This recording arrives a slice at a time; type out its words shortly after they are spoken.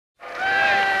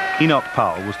Enoch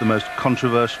Powell was the most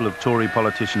controversial of Tory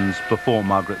politicians before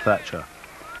Margaret Thatcher.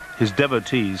 His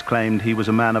devotees claimed he was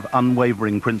a man of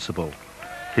unwavering principle.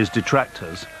 His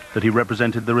detractors, that he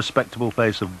represented the respectable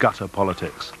face of gutter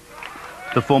politics.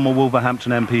 The former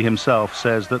Wolverhampton MP himself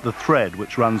says that the thread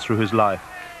which runs through his life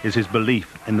is his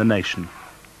belief in the nation.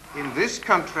 In this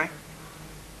country,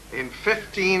 in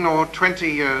 15 or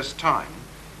 20 years' time,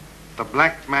 the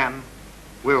black man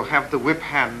will have the whip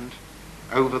hand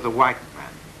over the white man.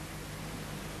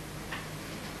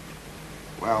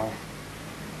 Well,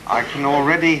 I can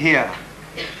already hear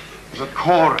the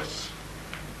chorus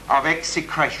of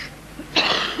execration.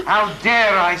 How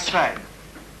dare I say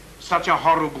such a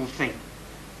horrible thing?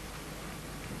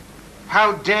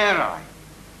 How dare I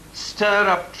stir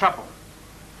up trouble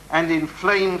and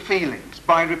inflame feelings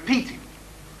by repeating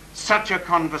such a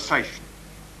conversation?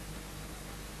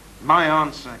 My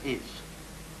answer is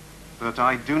that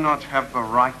I do not have the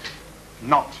right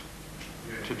not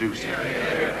to do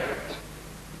so.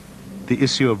 The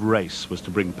issue of race was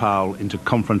to bring Powell into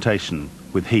confrontation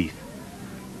with Heath.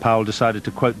 Powell decided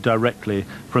to quote directly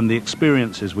from the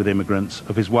experiences with immigrants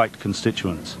of his white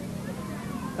constituents.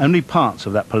 Only parts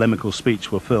of that polemical speech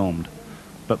were filmed,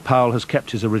 but Powell has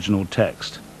kept his original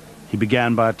text. He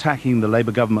began by attacking the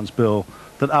Labour government's bill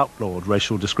that outlawed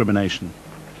racial discrimination.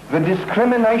 The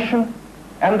discrimination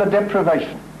and the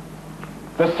deprivation,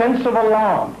 the sense of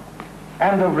alarm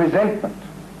and of resentment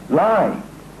lie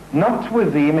not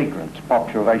with the immigrant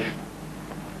population,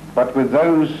 but with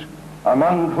those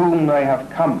among whom they have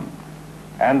come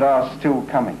and are still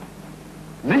coming.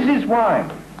 This is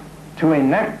why to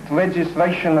enact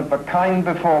legislation of the kind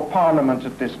before Parliament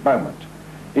at this moment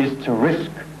is to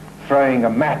risk throwing a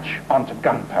match onto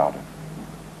gunpowder.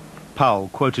 Powell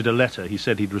quoted a letter he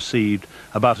said he'd received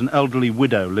about an elderly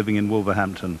widow living in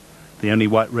Wolverhampton, the only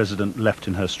white resident left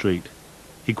in her street.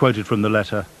 He quoted from the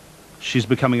letter, "She's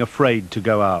becoming afraid to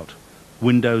go out.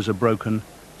 Windows are broken.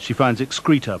 She finds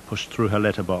excreta pushed through her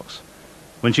letterbox.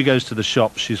 When she goes to the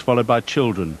shops, she's followed by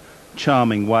children,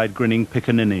 charming, wide-grinning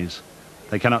piccaninnies.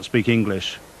 They cannot speak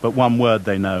English, but one word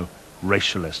they know,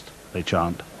 racialist, they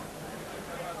chant."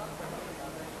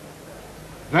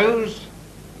 Those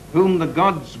whom the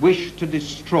gods wish to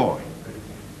destroy,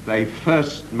 they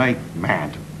first make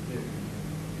mad.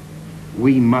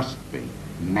 We must be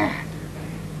mad,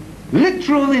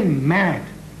 literally mad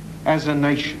as a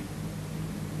nation,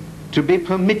 to be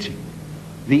permitting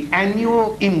the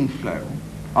annual inflow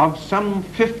of some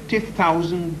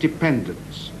 50,000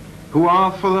 dependents who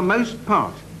are for the most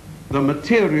part the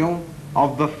material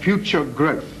of the future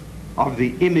growth of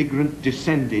the immigrant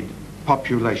descended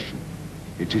population.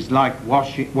 It is like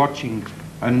watching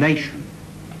a nation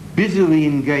busily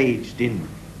engaged in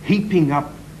heaping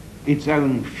up its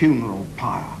own funeral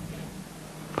pyre.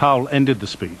 Powell ended the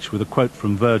speech with a quote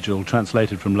from Virgil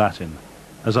translated from Latin.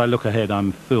 "As I look ahead,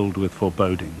 I'm filled with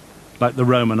foreboding. Like the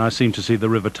Roman, I seem to see the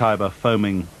river Tiber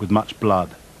foaming with much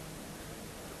blood."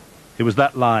 It was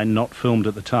that line, not filmed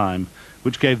at the time,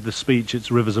 which gave the speech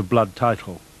its Rivers of Blood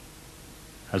title.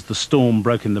 As the storm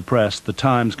broke in the press, the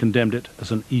Times condemned it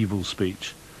as an evil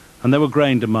speech, and there were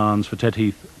growing demands for Ted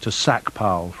Heath to sack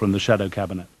Powell from the shadow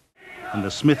cabinet. And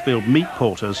the Smithfield meat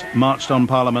porters marched on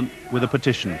Parliament with a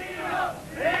petition.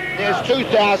 There's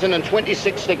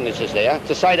 2,026 signatures there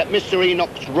to say that Mr.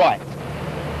 Enoch's right,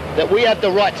 that we have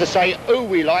the right to say who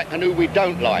we like and who we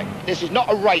don't like. This is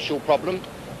not a racial problem.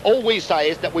 All we say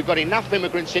is that we've got enough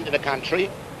immigrants into the country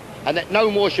and that no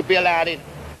more should be allowed in.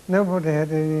 Nobody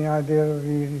had any idea of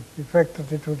the effect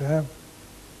that it would have.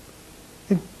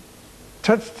 It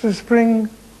touched a spring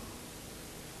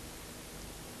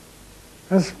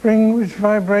which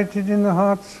vibrated in the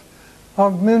hearts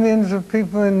of millions of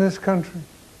people in this country.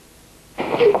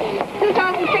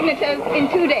 2,000 signatures in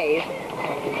 2 days.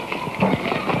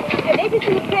 Related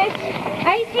to the press,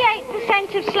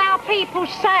 88% of Slough people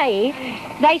say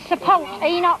they support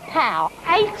Enoch Powell.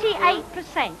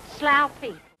 88% Slough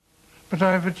people. But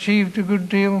I've achieved a good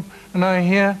deal, and I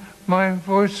hear my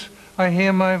voice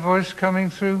coming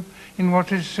through in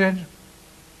what is said,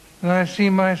 and I see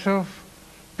myself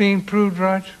being proved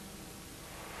right.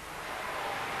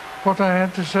 What I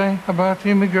had to say about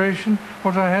immigration,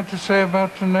 what I had to say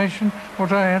about the nation,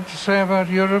 what I had to say about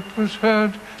Europe was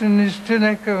heard and is still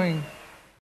echoing.